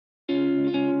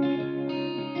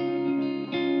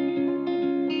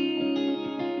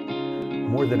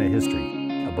More than a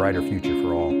history, a brighter future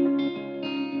for all.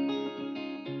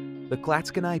 The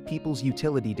Clatskanie People's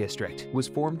Utility District was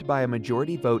formed by a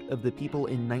majority vote of the people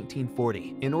in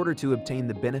 1940 in order to obtain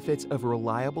the benefits of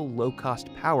reliable, low-cost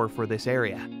power for this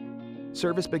area.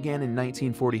 Service began in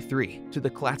 1943 to the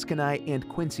Clatskanie and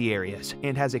Quincy areas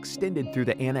and has extended through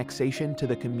the annexation to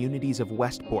the communities of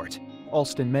Westport,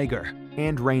 Alston-Meagher,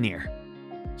 and Rainier.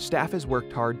 Staff has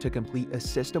worked hard to complete a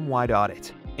system-wide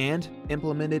audit and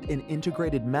implemented an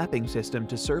integrated mapping system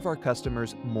to serve our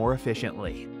customers more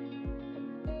efficiently.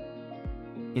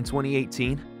 In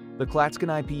 2018, the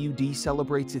Clatskanie PUD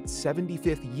celebrates its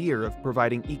 75th year of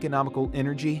providing economical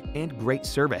energy and great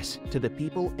service to the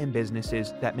people and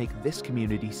businesses that make this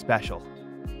community special.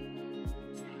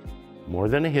 More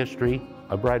than a history,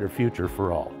 a brighter future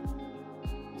for all.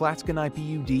 Clatskanie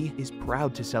PUD is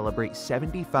proud to celebrate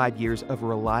 75 years of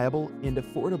reliable and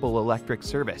affordable electric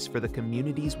service for the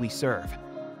communities we serve.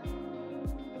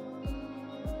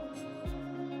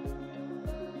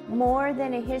 More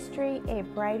than a history, a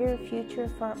brighter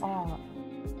future for all.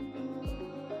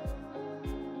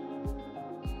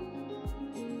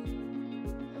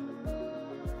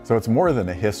 So it's more than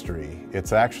a history,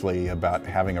 it's actually about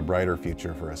having a brighter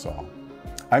future for us all.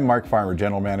 I'm Mark Farmer,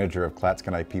 General Manager of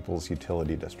Clatskanie People's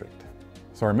Utility District.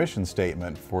 So our mission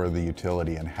statement for the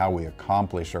utility and how we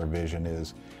accomplish our vision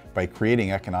is by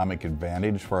creating economic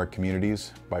advantage for our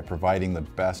communities, by providing the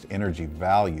best energy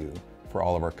value for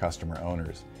all of our customer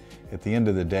owners. At the end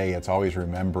of the day, it's always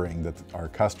remembering that our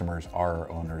customers are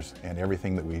our owners and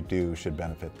everything that we do should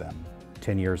benefit them.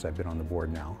 10 years I've been on the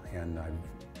board now, and I've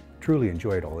truly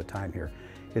enjoyed all the time here.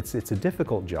 It's a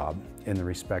difficult job in the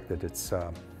respect that it's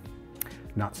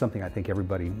not something I think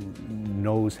everybody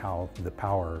knows how the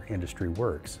power industry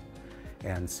works.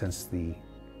 And since the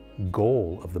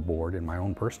goal of the board and my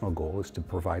own personal goal is to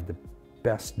provide the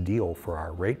best deal for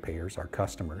our ratepayers, our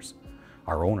customers,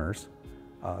 our owners,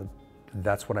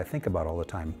 that's what I think about all the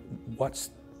time.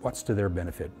 What's to their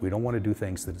benefit? We don't want to do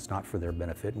things that it's not for their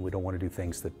benefit, and we don't want to do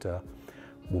things that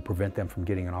will prevent them from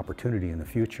getting an opportunity in the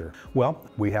future. Well,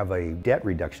 we have a debt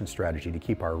reduction strategy to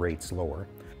keep our rates lower.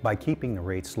 By keeping the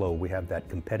rates low, we have that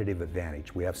competitive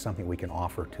advantage. We have something we can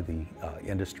offer to the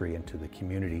industry and to the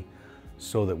community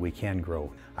so that we can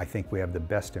grow. I think we have the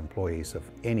best employees of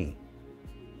any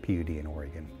PUD in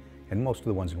Oregon, and most of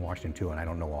the ones in Washington too, and I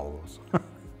don't know all of those.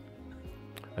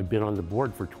 I've been on the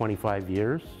board for 25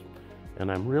 years,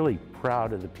 and I'm really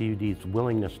proud of the PUD's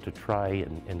willingness to try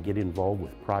and get involved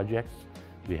with projects.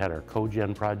 We had our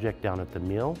cogen project down at the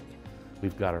mill.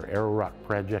 We've got our Arrow Rock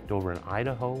project over in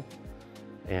Idaho,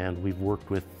 and we've worked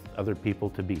with other people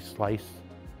to be Slice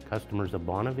customers of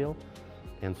Bonneville.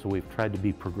 And so we've tried to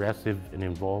be progressive and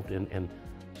involved and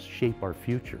shape our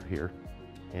future here,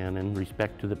 and in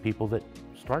respect to the people that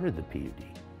started the PUD.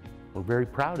 We're very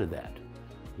proud of that.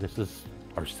 This is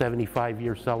our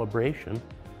 75-year celebration,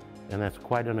 and that's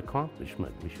quite an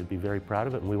accomplishment. We should be very proud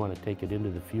of it, and we want to take it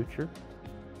into the future.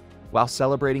 While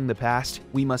celebrating the past,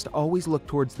 we must always look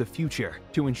towards the future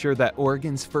to ensure that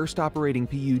Oregon's first operating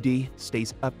PUD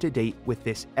stays up to date with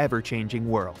this ever-changing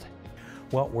world.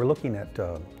 Well, we're looking at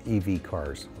EV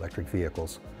cars, electric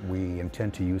vehicles. We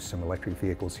intend to use some electric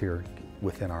vehicles here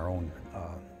within our own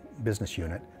business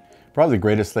unit. Probably the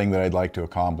greatest thing that I'd like to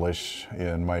accomplish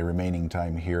in my remaining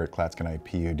time here at Clatskanie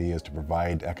PUD is to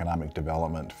provide economic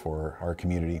development for our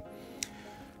community.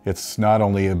 It's not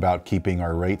only about keeping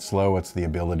our rates low, it's the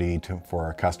ability for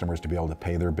our customers to be able to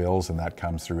pay their bills, and that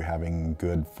comes through having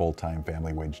good full-time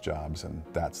family wage jobs, and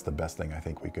that's the best thing I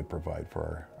think we could provide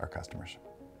for our customers.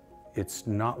 It's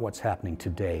not what's happening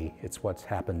today, it's what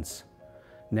happens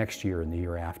next year and the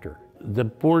year after. The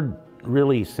board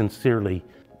really sincerely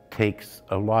takes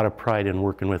a lot of pride in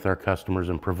working with our customers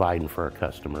and providing for our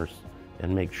customers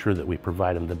and make sure that we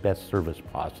provide them the best service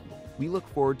possible. We look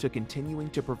forward to continuing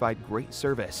to provide great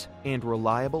service and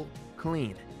reliable,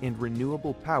 clean, and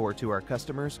renewable power to our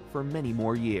customers for many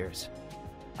more years.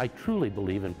 I truly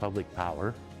believe in public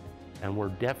power, and we're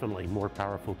definitely more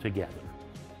powerful together.